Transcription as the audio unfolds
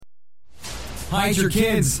hide your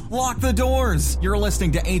kids, lock the doors. You're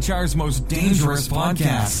listening to HR's most dangerous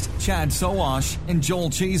podcast. Chad Sowash and Joel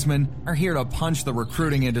Cheeseman are here to punch the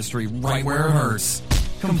recruiting industry right where it hurts.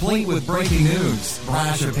 Complete with breaking news,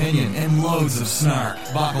 brash opinion, and loads of snark.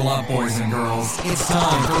 Buckle up, boys and girls. It's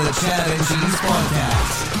time for the Chad and Cheese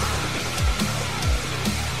Podcast.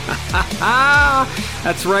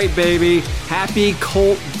 That's right, baby. Happy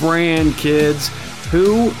Colt brand, kids.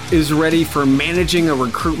 Who is ready for managing a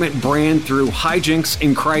recruitment brand through hijinks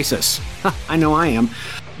and crisis? I know I am.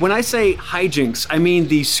 When I say hijinks, I mean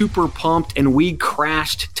the super pumped and we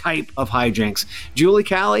crashed type of hijinks. Julie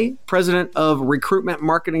Callie, president of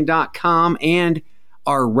recruitmentmarketing.com and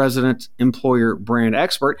our resident employer brand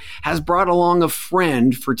expert, has brought along a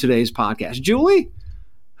friend for today's podcast. Julie,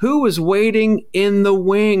 who is waiting in the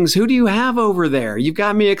wings? Who do you have over there? You've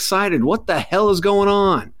got me excited. What the hell is going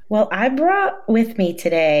on? Well, I brought with me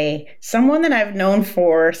today someone that I've known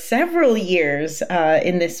for several years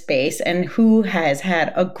in this space and who has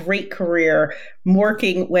had a great career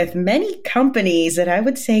working with many companies that I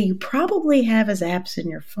would say you probably have as apps in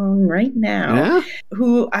your phone right now,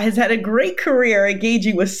 who has had a great career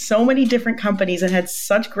engaging with so many different companies and had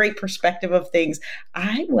such great perspective of things.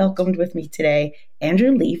 I welcomed with me today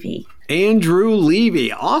Andrew Levy. Andrew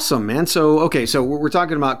Levy. Awesome, man. So we're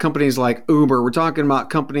talking about companies like Uber. We're talking about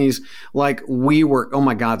companies like WeWork. Oh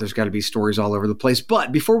my God, there's got to be stories all over the place.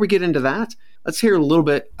 But before we get into that, let's hear a little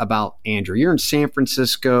bit about Andrew. You're in San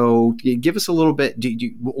Francisco. Give us a little bit. Do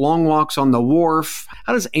you long walks on the wharf?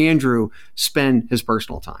 How does Andrew spend his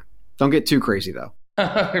personal time? Don't get too crazy, though.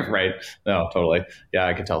 Right. No, totally. Yeah,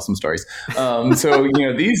 I could tell some stories.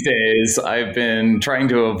 These days I've been trying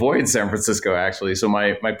to avoid San Francisco, actually. So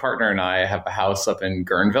my partner and I have a house up in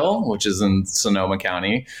Guerneville, which is in Sonoma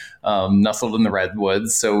County, nestled in the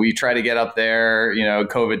Redwoods. So we try to get up there.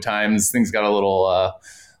 COVID times, things got a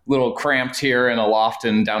little cramped here in a loft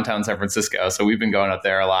in downtown San Francisco. So we've been going up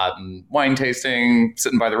there a lot and wine tasting,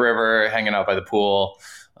 sitting by the river, hanging out by the pool.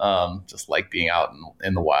 Just like being out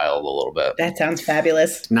in the wild a little bit. That sounds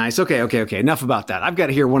fabulous. Nice. Okay. Enough about that. I've got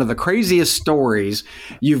to hear one of the craziest stories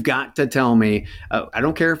you've got to tell me. I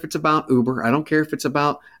don't care if it's about Uber. I don't care if it's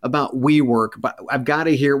about WeWork, but I've got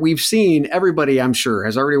to hear. We've seen, everybody I'm sure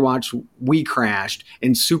has already watched We Crashed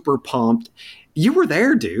and super pumped. You were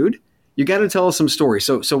there, dude. You got to tell us some stories.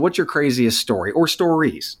 So what's your craziest story or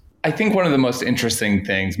stories? I think one of the most interesting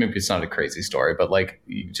things, maybe it's not a crazy story, but like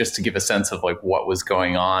just to give a sense of like what was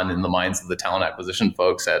going on in the minds of the talent acquisition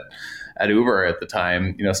folks at Uber at the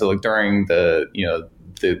time, so like during the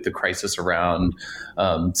crisis around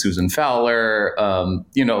Susan Fowler,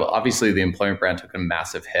 obviously the employment brand took a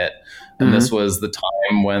massive hit. And this was the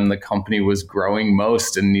time when the company was growing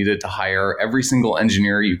most and needed to hire every single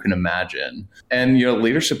engineer you can imagine. And,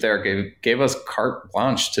 leadership there gave us carte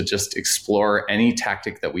blanche to just explore any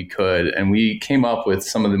tactic that we could. And we came up with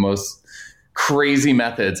some of the most crazy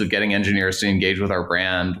methods of getting engineers to engage with our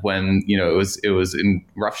brand when, it was in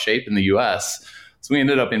rough shape in the US. So we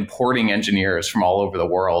ended up importing engineers from all over the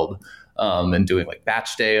world and doing like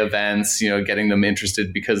batch day events, getting them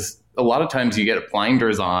interested, because a lot of times you get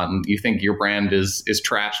blinders on, you think your brand is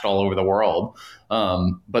trashed all over the world.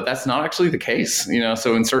 But that's not actually the case,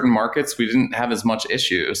 so in certain markets, we didn't have as much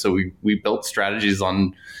issue. So we built strategies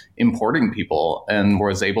on importing people and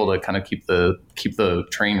was able to kind of keep the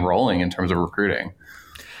train rolling in terms of recruiting.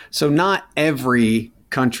 So not every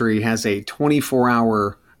country has a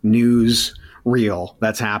 24-hour news reel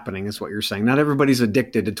that's happening, is what you're saying. Not everybody's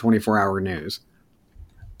addicted to 24-hour news.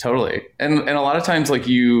 Totally. And a lot of times, like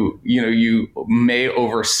you may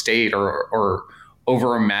overstate or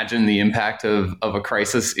over imagine the impact of a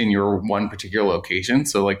crisis in your one particular location.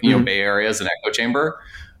 So like, Bay Area is an echo chamber.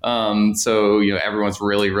 So everyone's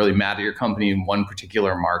really, really mad at your company in one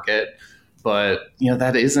particular market, but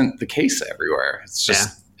that isn't the case everywhere. It's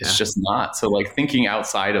just, It's just not. So like thinking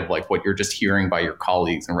outside of like what you're just hearing by your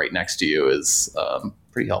colleagues and right next to you is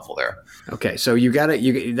pretty helpful there. Okay. So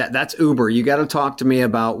that's Uber. You got to talk to me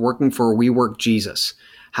about working for WeWork Jesus.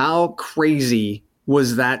 How crazy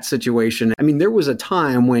was that situation? I mean, there was a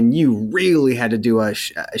time when you really had to do a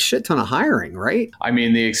shit ton of hiring, right? I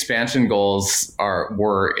mean, the expansion goals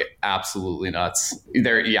were absolutely nuts.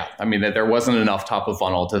 There wasn't enough top of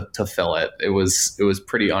funnel to fill it. It was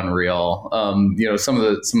pretty unreal. Some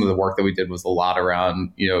of the work that we did was a lot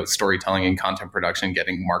around storytelling and content production,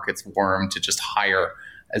 getting markets warm to just hire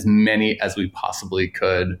as many as we possibly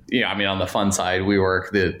could. On the fun side,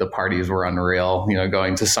 the parties were unreal,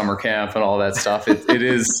 going to summer camp and all that stuff. It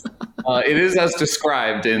is as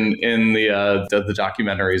described in the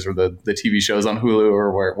documentaries or the TV shows on Hulu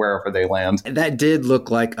or wherever they land. That did look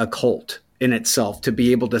like a cult. in itself to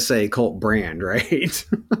be able to say cult brand, right?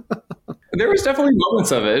 There was definitely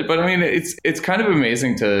moments of it, but I mean, it's kind of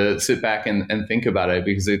amazing to sit back and think about it,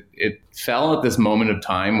 because it fell at this moment of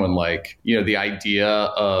time when, like, you know, the idea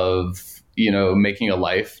of, you know, making a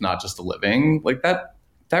life, not just a living, like that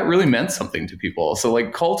really meant something to people. So,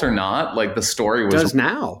 like, cult or not, like, the story was... Does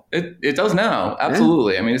now. It does now.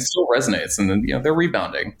 Absolutely. Yeah. I mean, it still resonates, and then, you know, they're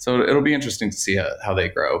rebounding. So it'll be interesting to see how they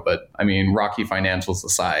grow. But I mean, rocky financials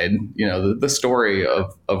aside, you know, the story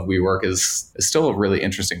of WeWork is still a really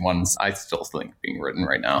interesting one. I still think being written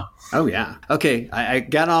right now. Oh, yeah. Okay. I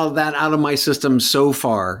got all of that out of my system so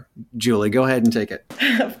far. Julie, go ahead and take it.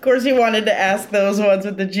 Of course, you wanted to ask those ones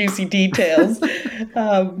with the juicy details.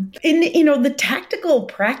 You know, the tactical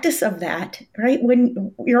practice of that, right?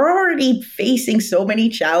 When you're already facing so many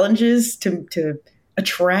challenges to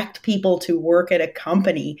attract people to work at a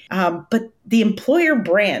company, but the employer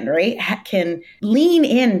brand, right, can lean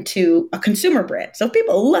into a consumer brand. So if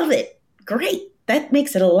people love it, great. That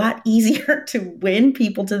makes it a lot easier to win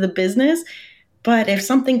people to the business. But if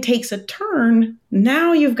something takes a turn,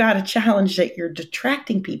 now you've got a challenge that you're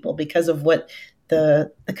detracting people because of what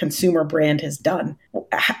the consumer brand has done.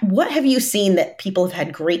 What have you seen that people have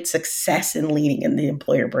had great success in leading in the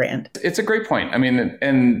employer brand? It's a great point. I mean,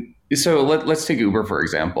 and so let's take Uber, for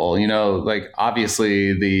example. You know, like,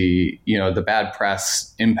 obviously the bad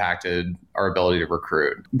press impacted our ability to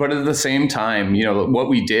recruit. But at the same time, you know, what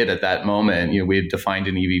we did at that moment, you know, we had defined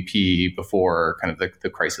an EVP before kind of the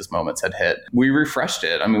crisis moments had hit. We refreshed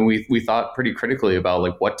it. I mean, we thought pretty critically about,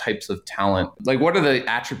 like, what types of talent, like, what are the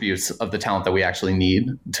attributes of the talent that we actually need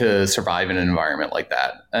to survive in an environment like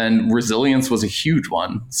that? And resilience was a huge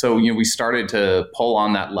one. So, you know, we started to pull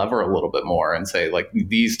on that lever a little bit more and say, like,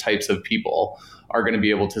 these types of people are going to be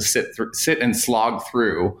able to sit and slog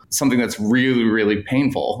through something that's really, really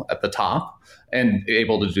painful at the top and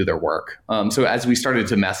able to do their work. So as we started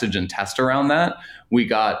to message and test around that, we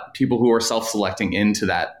got people who are self-selecting into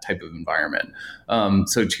that type of environment.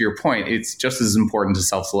 So to your point, it's just as important to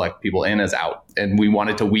self-select people in as out. And we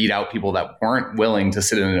wanted to weed out people that weren't willing to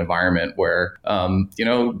sit in an environment where, you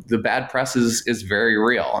know, the bad press is very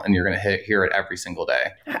real, and you're going to hear it every single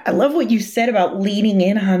day. I love what you said about leaning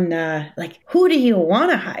in on, like, who do you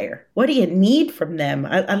want to hire? What do you need from them?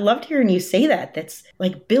 I loved hearing you say that. That's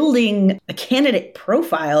like building a candidate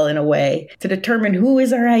profile in a way to determine who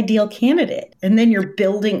is our ideal candidate. And then you're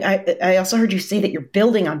building, I also heard you say that you're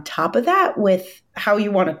building on top of that with how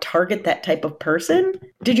you want to target that type of person.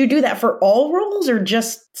 Did you do that for all roles or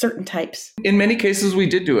just certain types? In many cases, we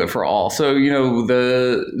did do it for all. So, you know,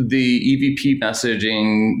 the EVP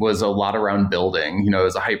messaging was a lot around building. You know, it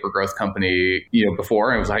was a hyper-growth company, you know,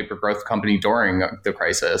 before, and it was a hyper-growth company during the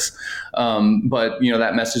crisis. But, you know,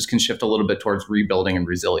 that message can shift a little bit towards rebuilding and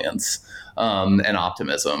resilience. And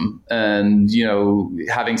optimism, and, you know,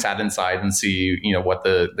 having sat inside and see, you know, what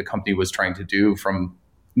the company was trying to do from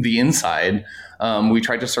the inside, we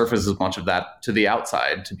tried to surface as much of that to the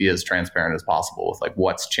outside to be as transparent as possible with, like,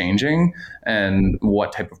 what's changing and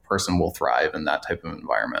what type of person will thrive in that type of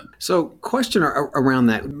environment. So, question around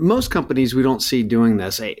that. Most companies we don't see doing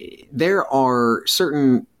this. There are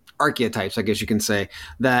certain archetypes, I guess you can say,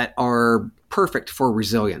 that are perfect for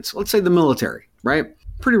resilience. Let's say the military, right?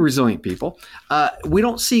 Pretty resilient people. We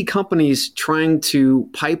don't see companies trying to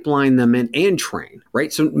pipeline them in and train,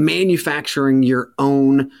 right? So manufacturing your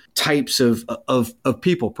own types of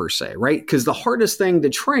people per se, right? Because the hardest thing to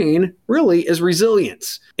train really is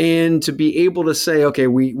resilience. And to be able to say, okay,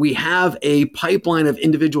 we have a pipeline of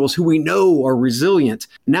individuals who we know are resilient.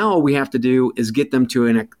 Now all we have to do is get them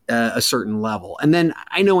to a certain level. And then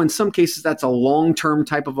I know in some cases that's a long-term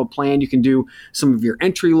type of a plan. You can do some of your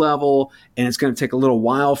entry level, and it's going to take a little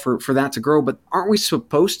while for that to grow. But aren't we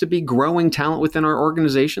supposed to be growing talent within our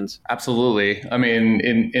organizations? Absolutely. I mean,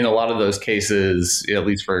 in a lot of those cases, at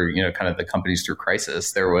least for, you know, kind of the companies through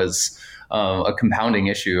crisis, there was a compounding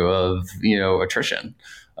issue of, you know, attrition.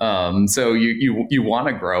 So you want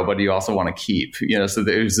to grow, but you also want to keep, you know, so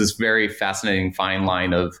there's this very fascinating fine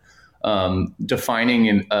line of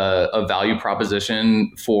defining a value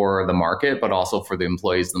proposition for the market, but also for the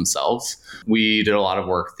employees themselves. We did a lot of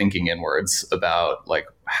work thinking inwards about, like,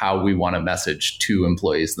 how we want to message to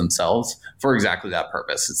employees themselves for exactly that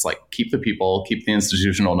purpose. It's like, keep the people, keep the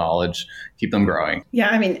institutional knowledge, keep them growing. Yeah,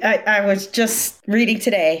 I mean, I was just reading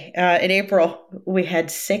today, in April, we had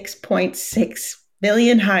 6.6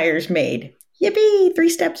 million hires made. Yippee, 3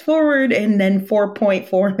 steps forward, and then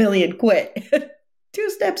 4.4 million quit. 2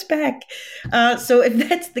 steps back. So if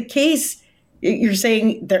that's the case, you're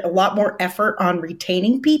saying there's a lot more effort on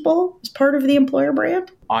retaining people as part of the employer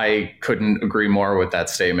brand? I couldn't agree more with that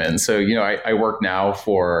statement. So, I work now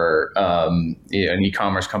for an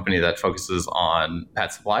e-commerce company that focuses on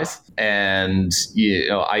pet supplies. And,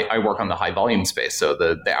 I work on the high volume space. So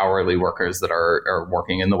the hourly workers that are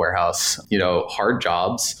working in the warehouse, hard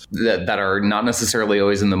jobs that are not necessarily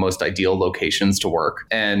always in the most ideal locations to work.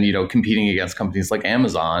 And, competing against companies like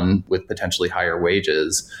Amazon with potentially higher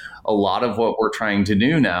wages. A lot of what we're trying to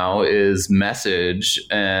do now is message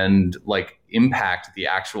and impact the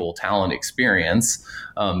actual talent experience,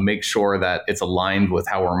 make sure that it's aligned with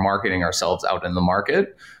how we're marketing ourselves out in the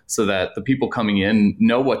market so that the people coming in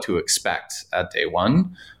know what to expect at day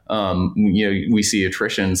one. We see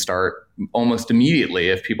attrition start almost immediately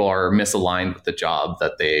if people are misaligned with the job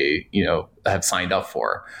that they, have signed up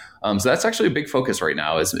for. So that's actually a big focus right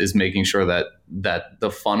now is making sure that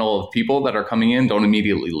the funnel of people that are coming in don't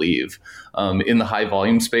immediately leave. In the high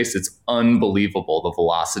volume space, it's unbelievable the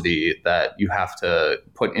velocity that you have to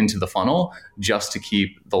put into the funnel just to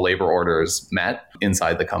keep the labor orders met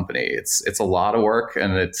inside the company. It's a lot of work,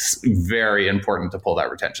 and it's very important to pull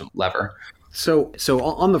that retention lever. So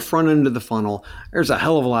on the front end of the funnel, there's a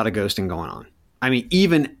hell of a lot of ghosting going on. I mean,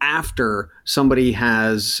 even after somebody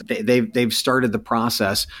they've started the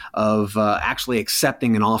process of actually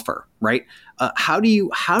accepting an offer, right? How do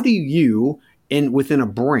you within a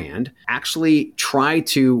brand actually try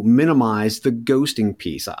to minimize the ghosting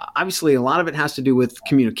piece? Obviously, a lot of it has to do with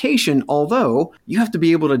communication, although you have to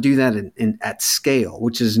be able to do that at scale,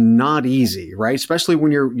 which is not easy, right? Especially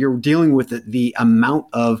when you're dealing with the amount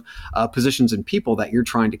of positions and people that you're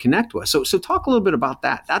trying to connect with. So talk a little bit about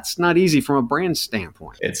that. That's not easy from a brand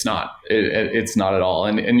standpoint. It's not. It's not at all.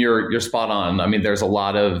 And you're spot on. I mean, there's a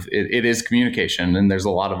lot of it is communication, and there's a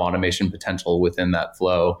lot of automation potential within that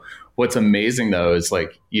flow. What's amazing though is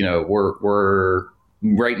we're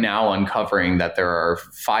right now uncovering that there are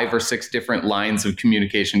 5 or 6 different lines of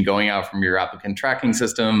communication going out from your applicant tracking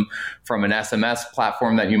system, from an SMS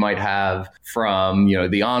platform that you might have, from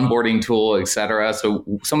the onboarding tool, et cetera. So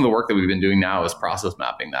some of the work that we've been doing now is process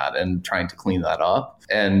mapping that and trying to clean that up.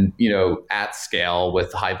 And at scale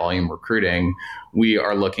with high volume recruiting, we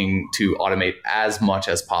are looking to automate as much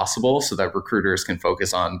as possible so that recruiters can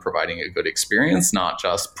focus on providing a good experience, not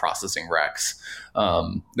just processing recs.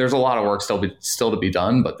 There's a lot of work still to be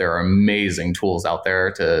done, but there are amazing tools out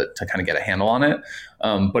there to kind of get a handle on it.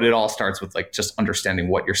 But it all starts with just understanding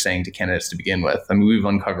what you're saying to candidates to begin with. I mean, we've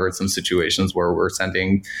uncovered some situations where we're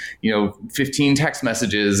sending, 15 text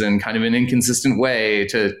messages in kind of an inconsistent way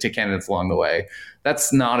to candidates along the way.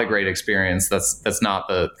 That's not a great experience. That's not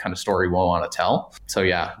the kind of story we want to tell. So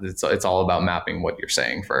yeah, it's all about mapping what you're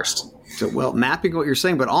saying first. So, mapping what you're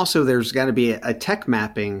saying, but also there's got to be a tech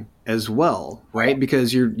mapping as well, right?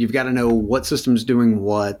 Because you've got to know what system's doing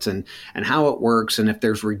what and how it works, and if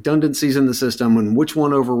there's redundancies in the system and which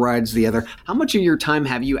one overrides the other. How much of your time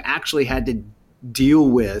have you actually had to deal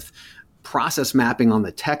with process mapping on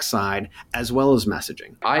the tech side as well as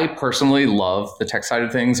messaging? I personally love the tech side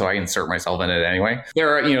of things, so I insert myself in it anyway. There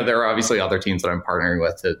are obviously other teams that I'm partnering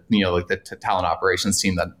with that, like the talent operations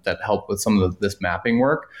team that help with some of this mapping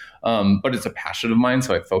work. But it's a passion of mine,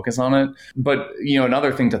 so I focus on it. But,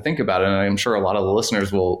 another thing to think about, and I'm sure a lot of the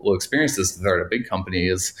listeners will experience this if they're at a big company,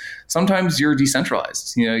 is sometimes you're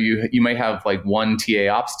decentralized. You might have one TA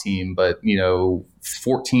ops team, but,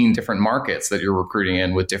 14 different markets that you're recruiting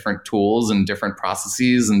in with different tools and different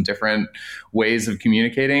processes and different ways of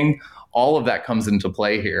communicating. All of that comes into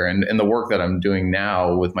play here. And the work that I'm doing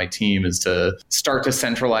now with my team is to start to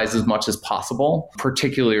centralize as much as possible,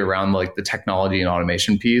 particularly around the technology and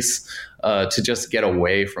automation piece, to just get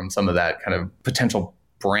away from some of that kind of potential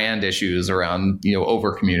brand issues around,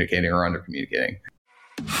 over communicating or under communicating.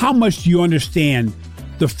 How much do you understand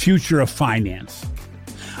the future of finance?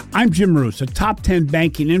 I'm Jim Roos, a top 10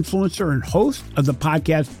 banking influencer and host of the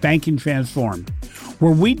podcast Banking Transformed,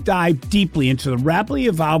 where we dive deeply into the rapidly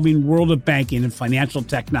evolving world of banking and financial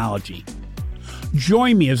technology.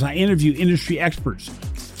 Join me as I interview industry experts,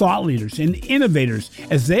 thought leaders, and innovators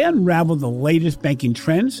as they unravel the latest banking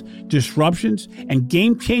trends, disruptions, and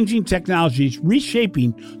game-changing technologies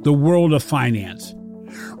reshaping the world of finance.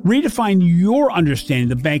 Redefine your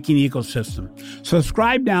understanding of the banking ecosystem.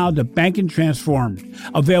 Subscribe now to Banking Transformed,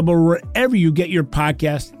 available wherever you get your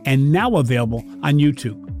podcast and now available on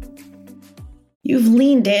YouTube. You've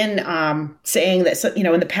leaned in saying that,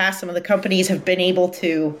 in the past, some of the companies have been able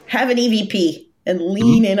to have an EVP and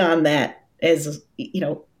lean in on that as,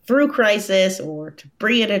 through crisis or to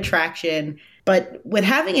bring in attraction. But with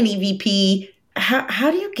having an EVP,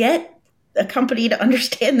 how do you get a company to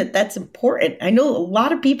understand that that's important. I know a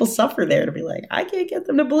lot of people suffer there to be like, I can't get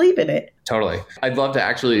them to believe in it. Totally. I'd love to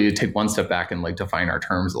actually take one step back and like define our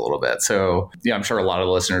terms a little bit. So yeah, I'm sure a lot of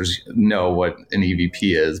listeners know what an EVP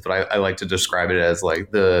is, but I like to describe it as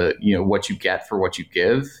like the, what you get for what you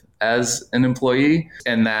give as an employee.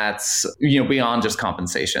 And that's, beyond just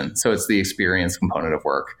compensation. So it's the experience component of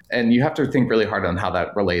work. And you have to think really hard on how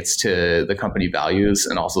that relates to the company values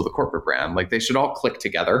and also the corporate brand. Like they should all click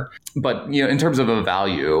together. But, in terms of a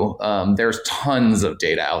value, there's tons of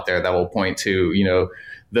data out there that will point to,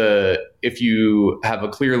 if you have a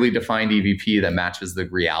clearly defined EVP that matches the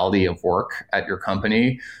reality of work at your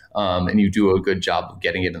company, and you do a good job of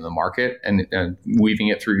getting it in the market and weaving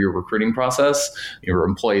it through your recruiting process, your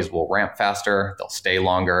employees will ramp faster, they'll stay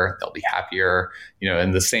longer, they'll be happier,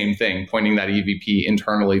 and the same thing, pointing that EVP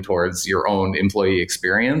internally towards your own employee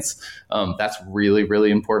experience. That's really,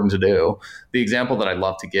 really important to do. The example that I'd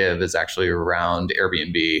love to give is actually around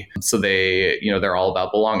Airbnb. So they're all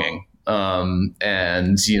about belonging. And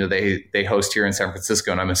they host here in San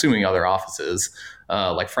Francisco, and I'm assuming other offices,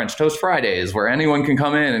 like French Toast Fridays, where anyone can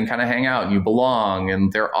come in and kind of hang out and you belong,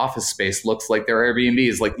 and their office space looks like their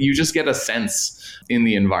Airbnbs. Like you just get a sense in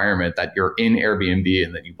the environment that you're in Airbnb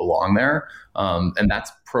and that you belong there. And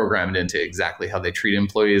that's programmed into exactly how they treat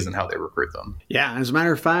employees and how they recruit them. Yeah. As a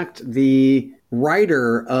matter of fact, the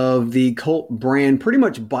writer of the cult brand, pretty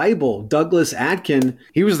much Bible, Douglas Adkin,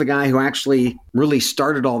 he was the guy who actually really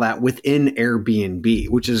started all that within Airbnb,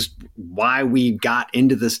 which is why we got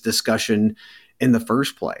into this discussion in the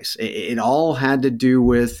first place. It all had to do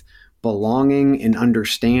with belonging and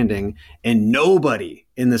understanding, and nobody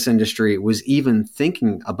in this industry was even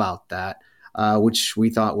thinking about that, which we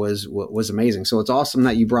thought was amazing. So it's awesome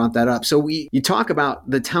that you brought that up. So you talk about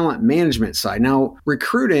the talent management side. Now,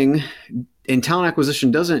 recruiting and talent acquisition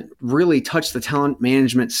doesn't really touch the talent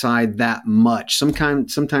management side that much.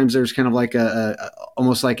 Sometimes there's kind of like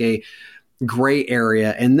almost like a gray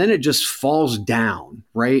area, and then it just falls down,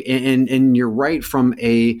 right? And you're right from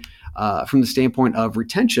the standpoint of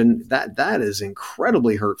retention, that is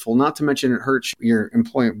incredibly hurtful. Not to mention it hurts your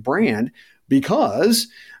employer brand, because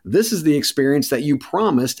this is the experience that you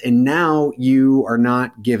promised, and now you are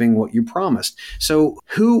not giving what you promised. So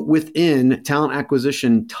who within talent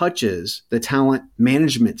acquisition touches the talent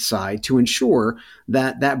management side to ensure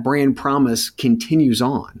that that brand promise continues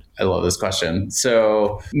on? I love this question.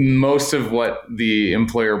 So most of what the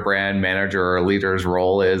employer brand manager or leader's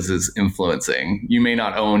role is influencing. You may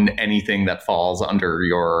not own anything that falls under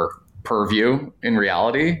your purview in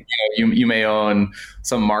reality. You may own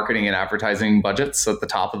some marketing and advertising budgets at the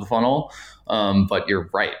top of the funnel. But you're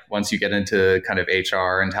right. Once you get into kind of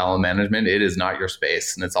HR and talent management, it is not your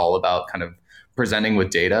space. And it's all about kind of presenting with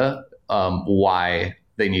data, why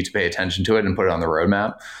they need to pay attention to it and put it on the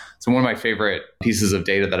roadmap. So one of my favorite pieces of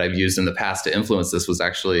data that I've used in the past to influence this was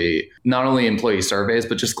actually not only employee surveys,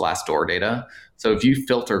 but just Glassdoor data. So if you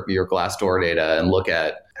filter your Glassdoor data and look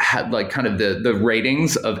at like kind of the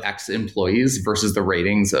ratings of ex-employees versus the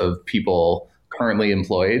ratings of people currently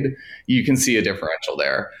employed, you can see a differential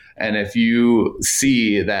there. And if you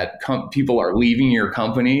see that people are leaving your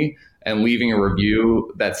company and leaving a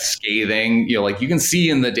review that's scathing, like you can see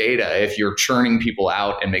in the data if you're churning people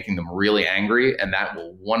out and making them really angry, and that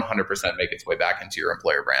will 100% make its way back into your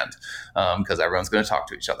employer brand, because everyone's going to talk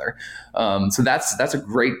to each other. So that's a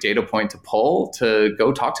great data point to pull to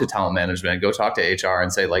go talk to talent management, go talk to HR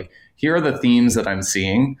and say, like, here are the themes that I'm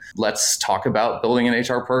seeing. Let's talk about building an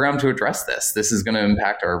HR program to address this. This is going to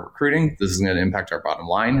impact our recruiting. This is going to impact our bottom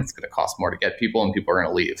line. It's going to cost more to get people, and people are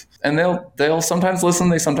going to leave. And they'll sometimes listen,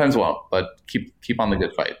 they sometimes won't, but keep on the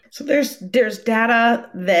good fight. So there's data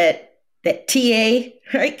that TA,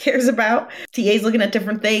 right, cares about. TA's looking at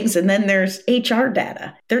different things, and then there's HR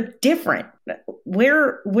data. They're different.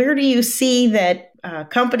 Where do you see that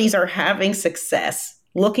companies are having success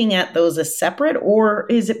looking at those as separate, or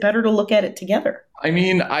is it better to look at it together? I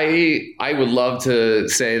mean, I would love to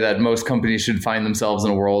say that most companies should find themselves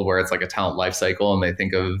in a world where it's like a talent life cycle, and they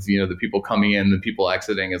think of, the people coming in, the people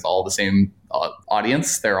exiting as all the same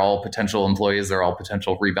audience. They're all potential employees. They're all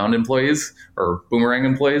potential rebound employees or boomerang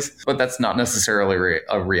employees, but that's not necessarily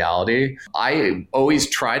a reality. I always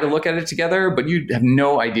try to look at it together, but you have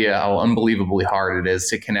no idea how unbelievably hard it is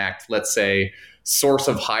to connect, let's say, source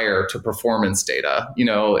of hire to performance data.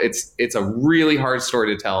 It's a really hard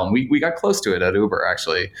story to tell. And we got close to it at Uber,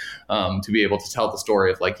 actually, to be able to tell the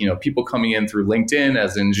story of people coming in through LinkedIn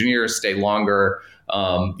as engineers stay longer,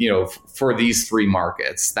 for these three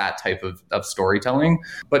markets, that type of storytelling.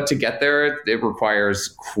 But to get there, it requires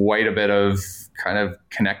quite a bit of kind of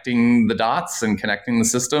connecting the dots and connecting the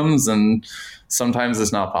systems. And sometimes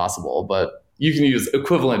it's not possible, but you can use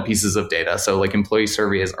equivalent pieces of data. So employee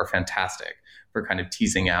surveys are fantastic for kind of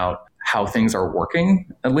teasing out how things are working,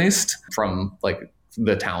 at least from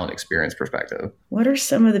the talent experience perspective. What are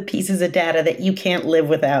some of the pieces of data that you can't live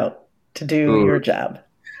without to do your job?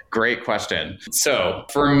 Great question. So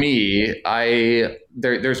for me,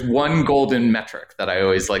 there's one golden metric that I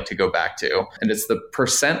always like to go back to, and it's the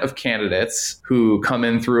percent of candidates who come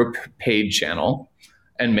in through a paid channel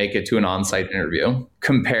and make it to an on-site interview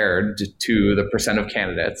compared to the percent of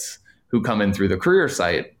candidates who come in through the career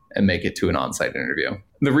site and make it to an on-site interview.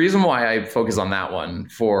 The reason why I focus on that one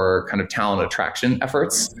for kind of talent attraction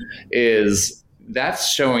efforts is that's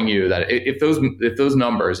showing you that if those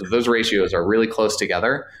numbers, if those ratios are really close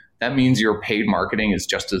together, that means your paid marketing is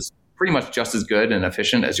pretty much just as good and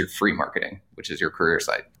efficient as your free marketing, which is your career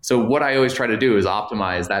site. So what I always try to do is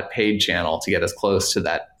optimize that paid channel to get as close to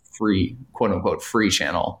that free, quote unquote, free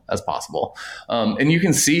channel as possible. And you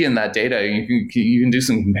can see in that data, you can do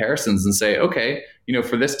some comparisons and say, okay,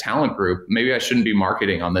 for this talent group, maybe I shouldn't be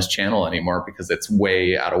marketing on this channel anymore because it's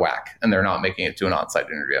way out of whack and they're not making it to an on-site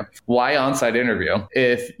interview. Why on-site interview?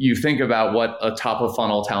 If you think about what a top of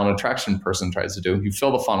funnel talent attraction person tries to do, you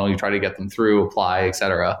fill the funnel, you try to get them through, apply, et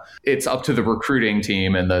cetera. It's up to the recruiting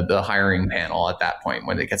team and the hiring panel at that point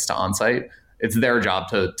when it gets to on-site. It's their job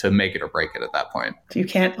to make it or break it at that point. You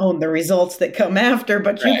can't own the results that come after,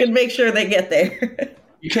 but you can make sure they get there.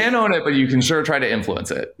 You can't own it, but you can sure try to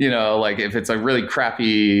influence it. If it's a really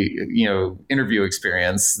crappy, interview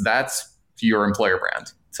experience, that's your employer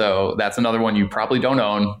brand. So that's another one you probably don't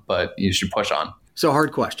own, but you should push on. So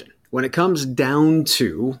hard question. When it comes down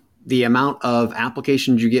to the amount of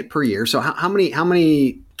applications you get per year, so how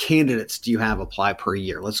many candidates do you have apply per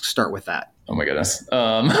year? Let's start with that. Oh my goodness.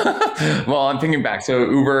 Well, I'm thinking back. So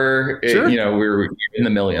Uber, sure. We were in the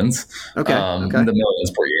millions, okay. The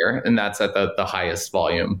millions per year, and that's at the highest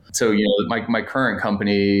volume. So, my current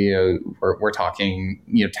company, we're talking,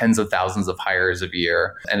 tens of thousands of hires a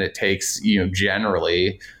year, and it takes,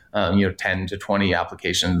 generally, 10 to 20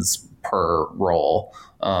 applications per role.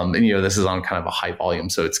 And, this is on kind of a high volume.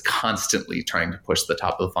 So it's constantly trying to push the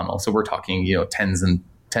top of the funnel. So we're talking,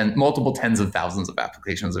 multiple tens of thousands of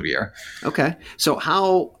applications a year. Okay. So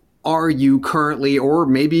how are you currently, or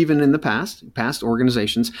maybe even in the past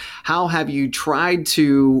organizations, how have you tried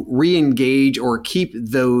to re-engage or keep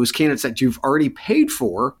those candidates that you've already paid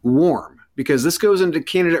for warm? Because this goes into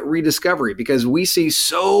candidate rediscovery, because we see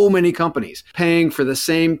so many companies paying for the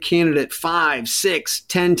same candidate 5, 6,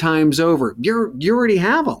 10 times over. You already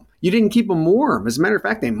have them. You didn't keep them warm. As a matter of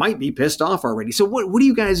fact, they might be pissed off already. So what do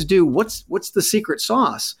you guys do? What's the secret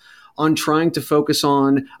sauce on trying to focus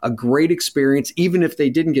on a great experience, even if they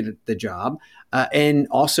didn't get the job, and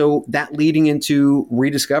also that leading into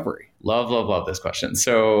rediscovery? Love this question.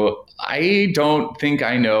 So I don't think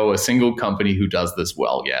I know a single company who does this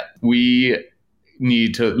well yet. We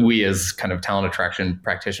as kind of talent attraction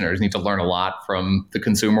practitioners need to learn a lot from the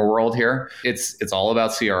consumer world here. It's all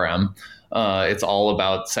about CRM. It's all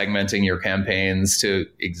about segmenting your campaigns to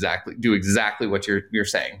do exactly what you're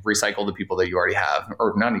saying. Recycle the people that you already have,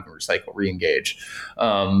 or not even recycle, re-engage.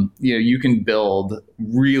 You can build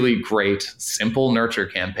really great, simple nurture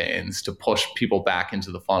campaigns to push people back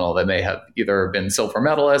into the funnel that may have either been silver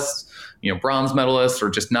medalists, bronze medalists, or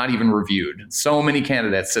just not even reviewed. So many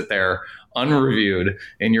candidates sit there unreviewed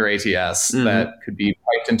in your ATS that could be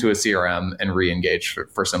piped into a CRM and re-engaged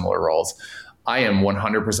for similar roles. I am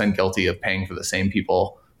 100% guilty of paying for the same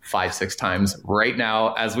people 5-6 times right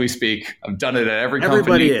now as we speak. I've done it at every company.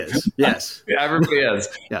 Everybody is. Yes. Everybody is.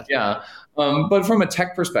 Yes. Yeah. But from a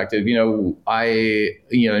tech perspective, I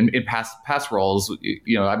in past roles,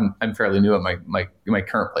 I'm fairly new at my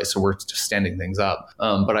current place, so we're just standing things up.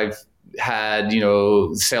 But I've had,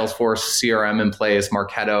 Salesforce CRM in place,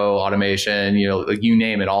 Marketo automation, you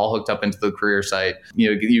name it, all hooked up into the career site.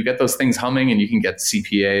 You get those things humming and you can get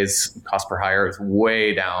CPAs, cost per hire, is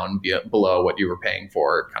way down below what you were paying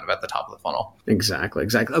for kind of at the top of the funnel. Exactly.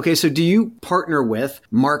 Okay. So do you partner with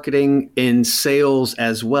marketing and sales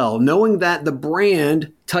as well, knowing that the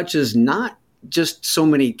brand touches not just so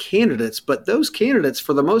many candidates, but those candidates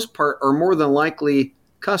for the most part are more than likely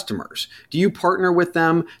customers? Do you partner with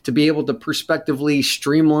them to be able to prospectively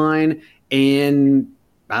streamline and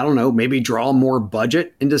I don't know, maybe draw more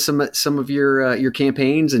budget into some of your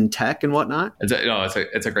campaigns and tech and whatnot?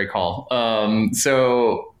 It's a great call.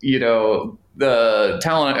 So, the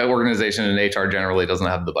talent organization and HR generally doesn't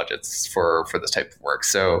have the budgets for this type of work.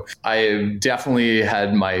 So I've definitely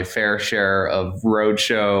had my fair share of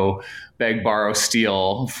roadshow, beg, borrow,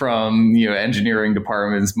 steal from engineering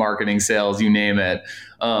departments, marketing, sales, you name it.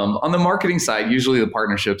 On the marketing side, usually the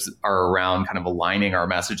partnerships are around kind of aligning our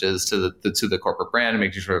messages to the corporate brand and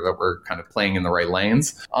making sure that we're kind of playing in the right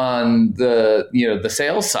lanes. On the the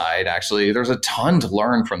sales side, actually, there's a ton to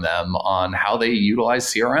learn from them on how they utilize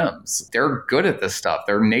CRMs. They're good at this stuff.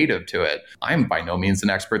 They're native to it. I'm by no means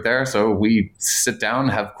an expert there, so we sit down,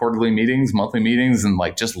 have quarterly meetings, monthly meetings, and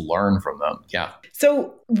just learn from them. Yeah.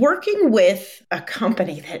 So working with a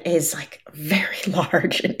company that is very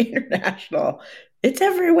large and international, it's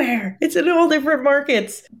everywhere. It's in all different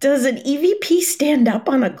markets. Does an EVP stand up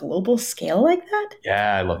on a global scale like that?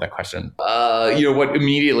 Yeah, I love that question. What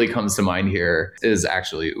immediately comes to mind here is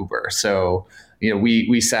actually Uber. So,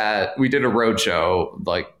 we did a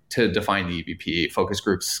roadshow to define the EVP, focus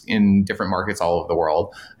groups in different markets all over the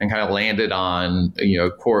world, and kind of landed on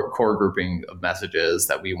core grouping of messages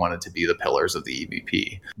that we wanted to be the pillars of the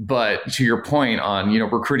EVP. But to your point on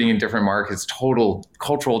recruiting in different markets, total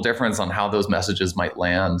cultural difference on how those messages might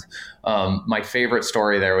land. My favorite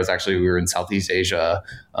story there was actually we were in Southeast Asia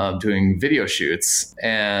doing video shoots,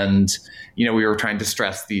 and we were trying to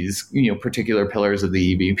stress these particular pillars of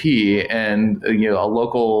the EVP, and a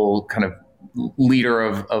local kind of leader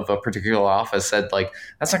of a particular office said,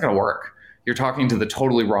 that's not going to work. You're talking to the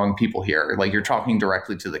totally wrong people here. You're talking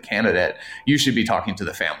directly to the candidate. You should be talking to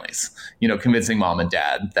the families, convincing mom and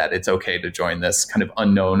dad that it's okay to join this kind of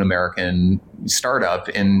unknown American startup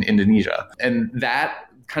in Indonesia. And that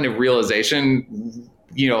kind of realization,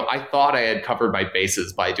 I thought I had covered my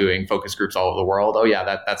bases by doing focus groups all over the world. Oh yeah,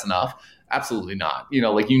 that's enough. Absolutely not. You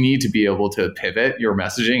need to be able to pivot your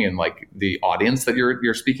messaging and the audience that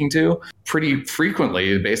you're speaking to pretty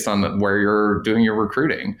frequently based on where you're doing your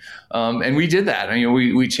recruiting. And we did that.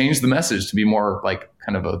 We changed the message to be more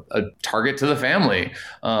kind of a target to the family.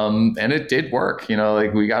 And it did work.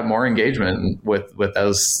 We got more engagement with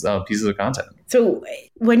those pieces of content. So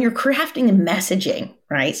when you're crafting messaging,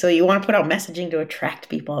 right? So you want to put out messaging to attract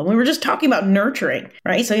people. And we were just talking about nurturing,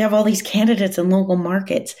 right? So you have all these candidates in local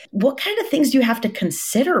markets. What kind of things do you have to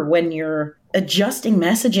consider when you're adjusting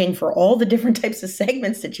messaging for all the different types of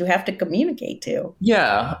segments that you have to communicate to?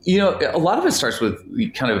 Yeah. A lot of it starts with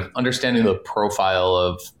kind of understanding the profile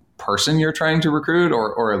of person you're trying to recruit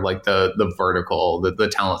or the vertical, the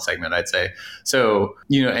talent segment, I'd say. So,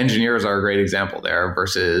 engineers are a great example there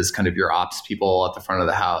versus kind of your ops people at the front of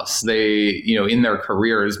the house. They, in their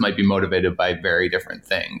careers might be motivated by very different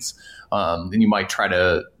things. And you might try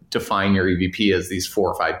to define your EVP as these 4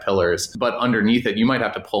 or 5 pillars, but underneath it, you might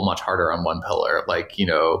have to pull much harder on one pillar,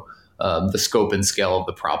 the scope and scale of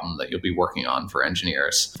the problem that you'll be working on for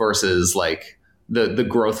engineers versus the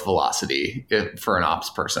growth velocity for an ops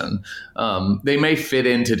person. They may fit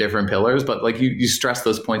into different pillars, but you stress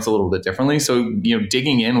those points a little bit differently. So,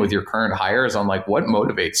 digging in with your current hires on what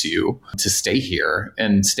motivates you to stay here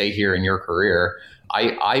and stay here in your career.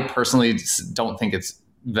 I personally don't think it's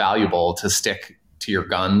valuable to stick to your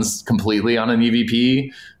guns completely on an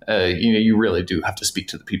EVP. You really do have to speak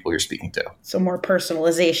to the people you're speaking to. So more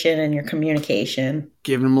personalization in your communication.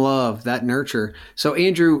 Give them love, that nurture. So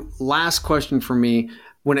Andrew, last question for me.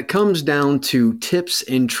 When it comes down to tips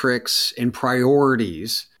and tricks and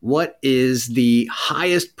priorities, what is the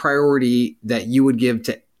highest priority that you would give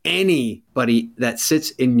to anybody that sits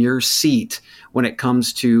in your seat when it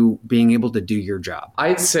comes to being able to do your job?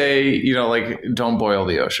 I'd say, don't boil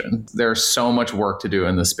the ocean. There's so much work to do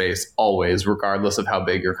in this space always, regardless of how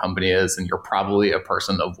big your company is. And you're probably a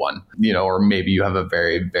person of one, or maybe you have a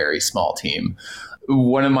very, very small team.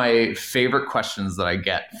 One of my favorite questions that I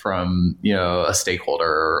get from, a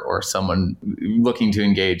stakeholder or someone looking to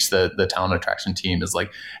engage the talent attraction team is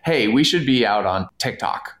hey, we should be out on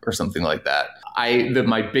TikTok or something like that.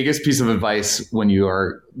 My biggest piece of advice when you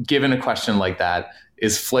are given a question like that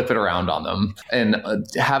is flip it around on them and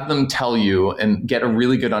have them tell you and get a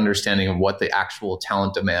really good understanding of what the actual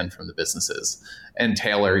talent demand from the business is and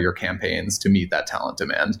tailor your campaigns to meet that talent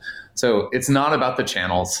demand. So it's not about the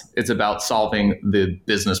channels. It's about solving the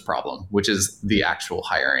business problem, which is the actual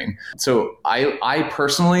hiring. So I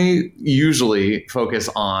personally usually focus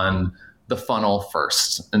on the funnel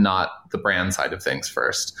first and not the brand side of things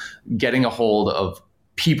first. Getting a hold of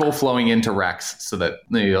people flowing into Rex so that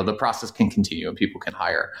the process can continue and people can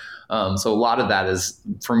hire. So a lot of that is,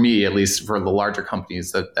 for me, at least for the larger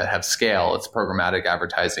companies that have scale, it's programmatic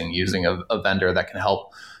advertising using a vendor that can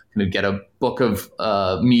help kind of get a book of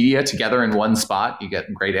media together in one spot. You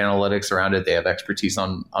get great analytics around it. They have expertise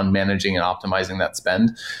on managing and optimizing that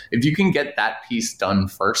spend. If you can get that piece done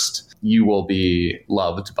first, you will be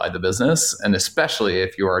loved by the business. And especially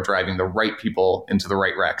if you are driving the right people into the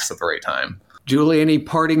right Recs at the right time. Julie, any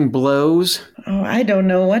parting blows? Oh, I don't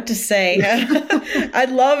know what to say. I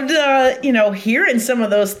loved, hearing some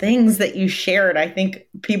of those things that you shared. I think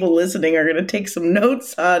people listening are going to take some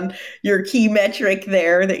notes on your key metric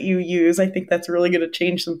there that you use. I think that's really going to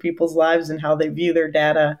change some people's lives and how they view their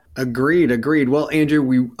data. Agreed. Well, Andrew,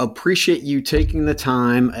 we appreciate you taking the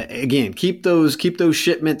time. Again, keep those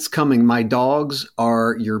shipments coming. My dogs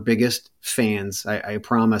are your biggest fans, I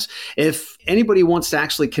promise. If anybody wants to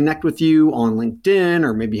actually connect with you on LinkedIn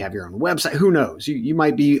or maybe have your own website, who knows? You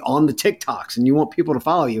might be on the TikToks and you want people to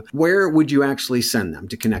follow you. Where would you actually send them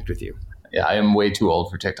to connect with you? Yeah, I am way too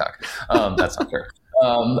old for TikTok. That's not fair.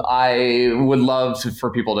 I would love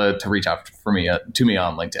for people to reach out to me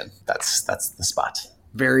on LinkedIn. That's the spot.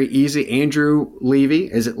 Very easy. Andrew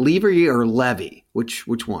Levy. Is it Levy or Levy? Which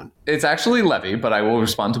one? It's actually Levy, but I will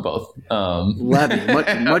respond to both. Levy,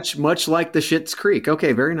 much like the Schitt's Creek.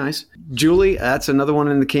 Okay, very nice. Julie, that's another one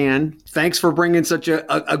in the can. Thanks for bringing such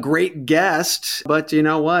a great guest. But you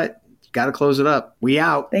know what? Got to close it up. We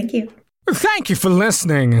out. Thank you. Thank you for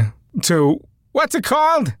listening to, what's it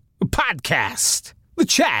called? A podcast. The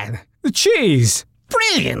Chad. The Cheese.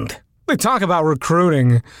 Brilliant. They talk about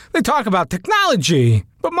recruiting. They talk about technology.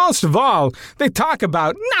 But most of all, they talk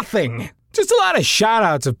about nothing. Just a lot of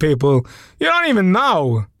shout-outs of people you don't even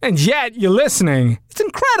know. And yet you're listening. It's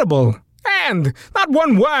incredible. And not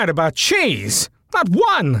one word about cheese. Not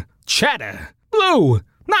one. Cheddar. Blue.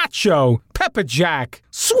 Nacho. Pepper Jack.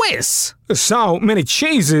 Swiss. There's so many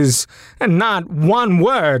cheeses and not one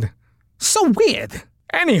word. So weird.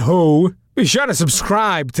 Anywho, be sure to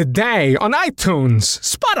subscribe today on iTunes,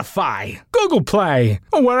 Spotify, Google Play,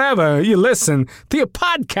 or wherever you listen to your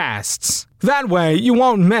podcasts. That way you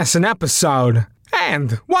won't miss an episode.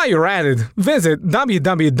 And while you're at it, visit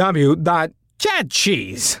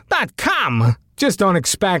www.chadcheese.com. Just don't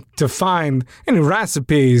expect to find any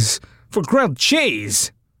recipes for grilled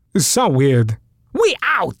cheese. It's so weird. We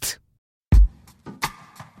out!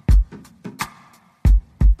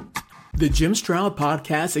 The Jim Stroud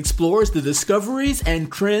Podcast explores the discoveries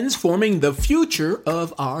and trends forming the future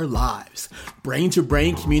of our lives.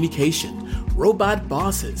 Brain-to-brain communication, robot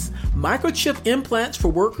bosses, microchip implants for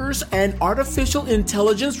workers, and artificial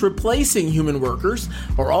intelligence replacing human workers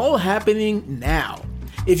are all happening now.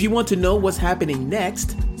 If you want to know what's happening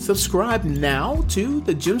next, subscribe now to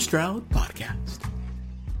the Jim Stroud Podcast.